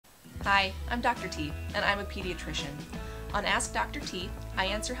Hi, I'm Dr. T, and I'm a pediatrician. On Ask Dr. T, I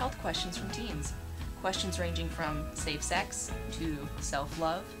answer health questions from teens. Questions ranging from safe sex, to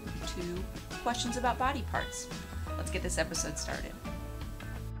self-love, to questions about body parts. Let's get this episode started.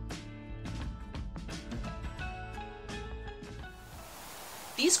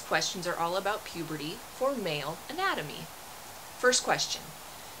 These questions are all about puberty for male anatomy. First question.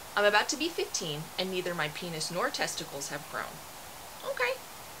 I'm about to be 15 and neither my penis nor testicles have grown. Okay,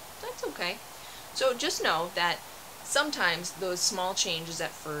 that's okay. So just know that sometimes those small changes at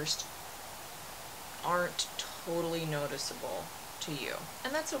first aren't totally noticeable to you,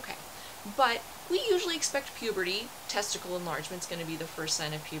 and that's okay. But we usually expect puberty. Testicle enlargement is going to be the first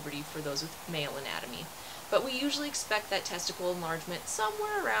sign of puberty for those with male anatomy. But we usually expect that testicle enlargement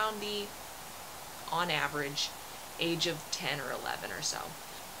somewhere around the, on average, age of 10 or 11 or so.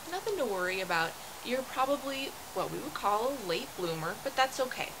 Nothing to worry about. You're probably what we would call a late bloomer, but that's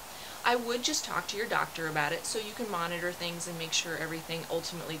okay. I would just talk to your doctor about it so you can monitor things and make sure everything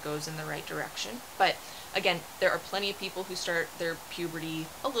ultimately goes in the right direction. But again, there are plenty of people who start their puberty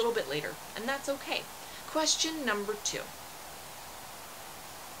a little bit later, and that's okay. Question number 2.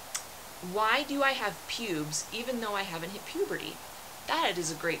 Why do I have pubes even though I haven't hit puberty? That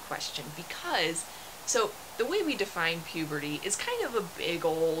is a great question because, so the way we define puberty is kind of a big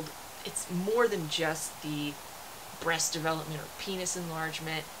old, it's more than just the breast development or penis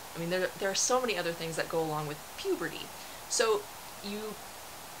enlargement. I mean, there are so many other things that go along with puberty. So you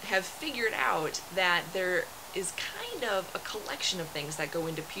have figured out that there is kind of a collection of things that go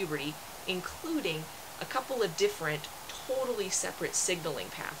into puberty, including a couple of different totally separate signaling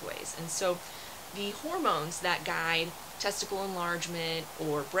pathways. And so the hormones that guide testicle enlargement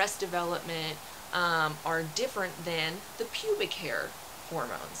or breast development are different than the pubic hair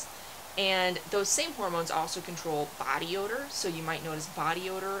hormones. And those same hormones also control body odor, so you might notice body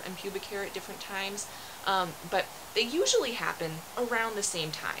odor and pubic hair at different times, but they usually happen around the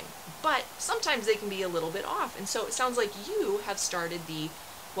same time, but sometimes they can be a little bit off. And so it sounds like you have started the,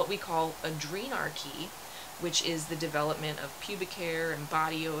 what we call adrenarche, which is the development of pubic hair and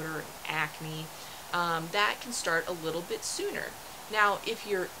body odor and acne. That can start a little bit sooner. Now, if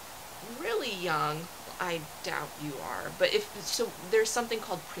you're really young, I doubt you are, but so there's something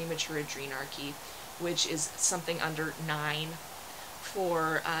called premature adrenarche, which is something under 9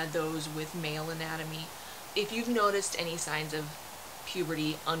 for those with male anatomy. If you've noticed any signs of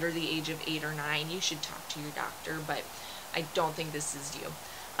puberty under the age of 8 or 9, you should talk to your doctor, but I don't think this is you.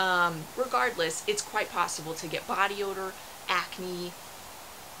 Regardless, it's quite possible to get body odor, acne,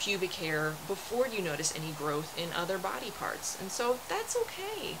 pubic hair before you notice any growth in other body parts, and so that's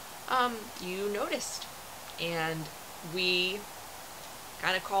okay. You noticed, and we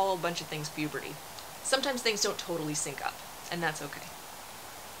kind of call a bunch of things puberty. Sometimes things don't totally sync up, and that's okay.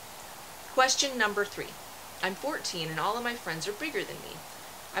 Question number 3. I'm 14 and all of my friends are bigger than me.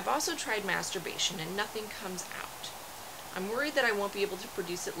 I've also tried masturbation and nothing comes out. I'm worried that I won't be able to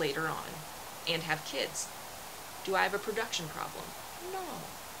produce it later on and have kids. Do I have a production problem?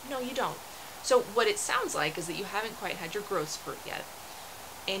 No, you don't. So what it sounds like is that you haven't quite had your growth spurt yet.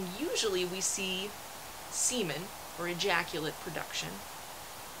 And usually we see semen or ejaculate production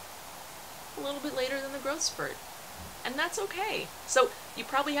a little bit later than the growth spurt. And that's okay. So you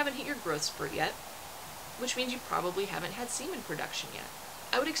probably haven't hit your growth spurt yet, which means you probably haven't had semen production yet.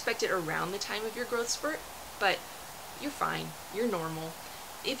 I would expect it around the time of your growth spurt, but you're fine. You're normal.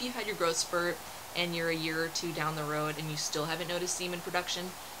 If you've had your growth spurt and you're a year or 2 down the road and you still haven't noticed semen production,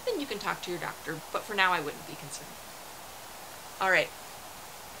 then you can talk to your doctor. But for now, I wouldn't be concerned. All right.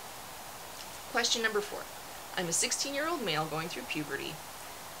 Question number 4. I'm a 16-year-old male going through puberty,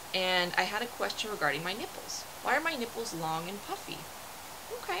 and I had a question regarding my nipples. Why are my nipples long and puffy?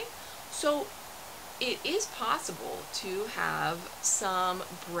 Okay, so it is possible to have some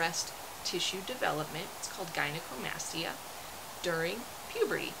breast tissue development. It's called gynecomastia during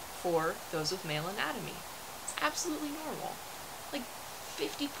puberty for those with male anatomy. It's absolutely normal. Like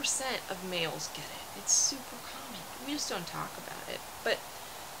 50% of males get it. It's super common. We just don't talk about it. But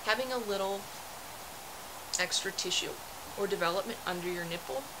having a little extra tissue or development under your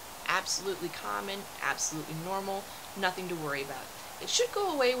nipple, absolutely common, absolutely normal, nothing to worry about. It should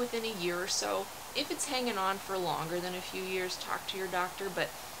go away within a year or so. If it's hanging on for longer than a few years, talk to your doctor, but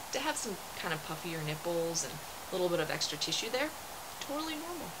to have some kind of puffier nipples and a little bit of extra tissue there, totally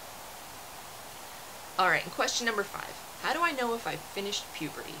normal. Alright, and question number 5. How do I know if I've finished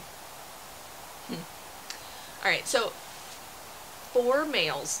puberty? Alright, so for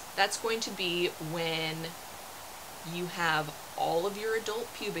males, that's going to be when you have all of your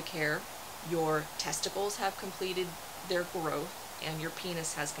adult pubic hair, your testicles have completed their growth, and your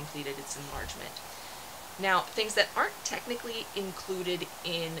penis has completed its enlargement. Now, things that aren't technically included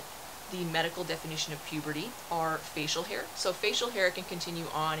in the medical definition of puberty are facial hair. So facial hair can continue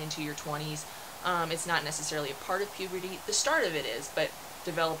on into your 20s. It's not necessarily a part of puberty. The start of it is, but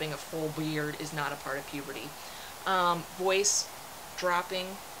developing a full beard is not a part of puberty. Voice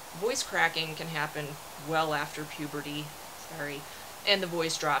dropping, voice cracking can happen well after puberty. And the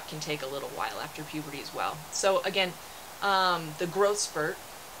voice drop can take a little while after puberty as well. So again, the growth spurt,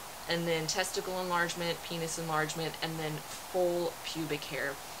 and then testicle enlargement, penis enlargement, and then full pubic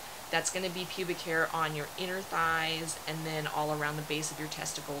hair. That's going to be pubic hair on your inner thighs and then all around the base of your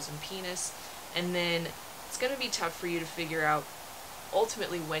testicles and penis. And then it's going to be tough for you to figure out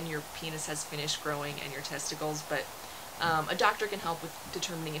ultimately when your penis has finished growing and your testicles, but a doctor can help with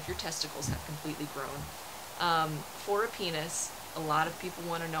determining if your testicles have completely grown. For a penis, a lot of people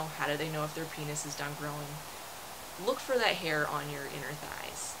want to know, how do they know if their penis is done growing? Look for that hair on your inner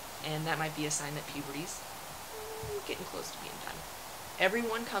thighs, and that might be a sign that puberty's getting close to being done.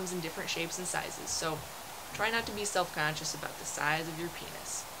 Everyone comes in different shapes and sizes, so try not to be self-conscious about the size of your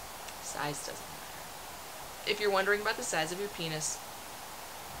penis. Size doesn't matter. If you're wondering about the size of your penis,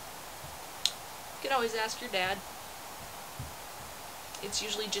 you can always ask your dad. It's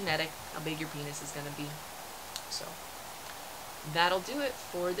usually genetic, how big your penis is going to be. So, that'll do it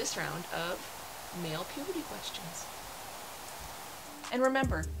for this round of male puberty questions. And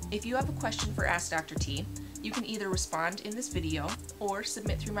remember, if you have a question for Ask Dr. T, you can either respond in this video or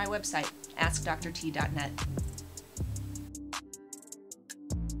submit through my website, askdrt.net.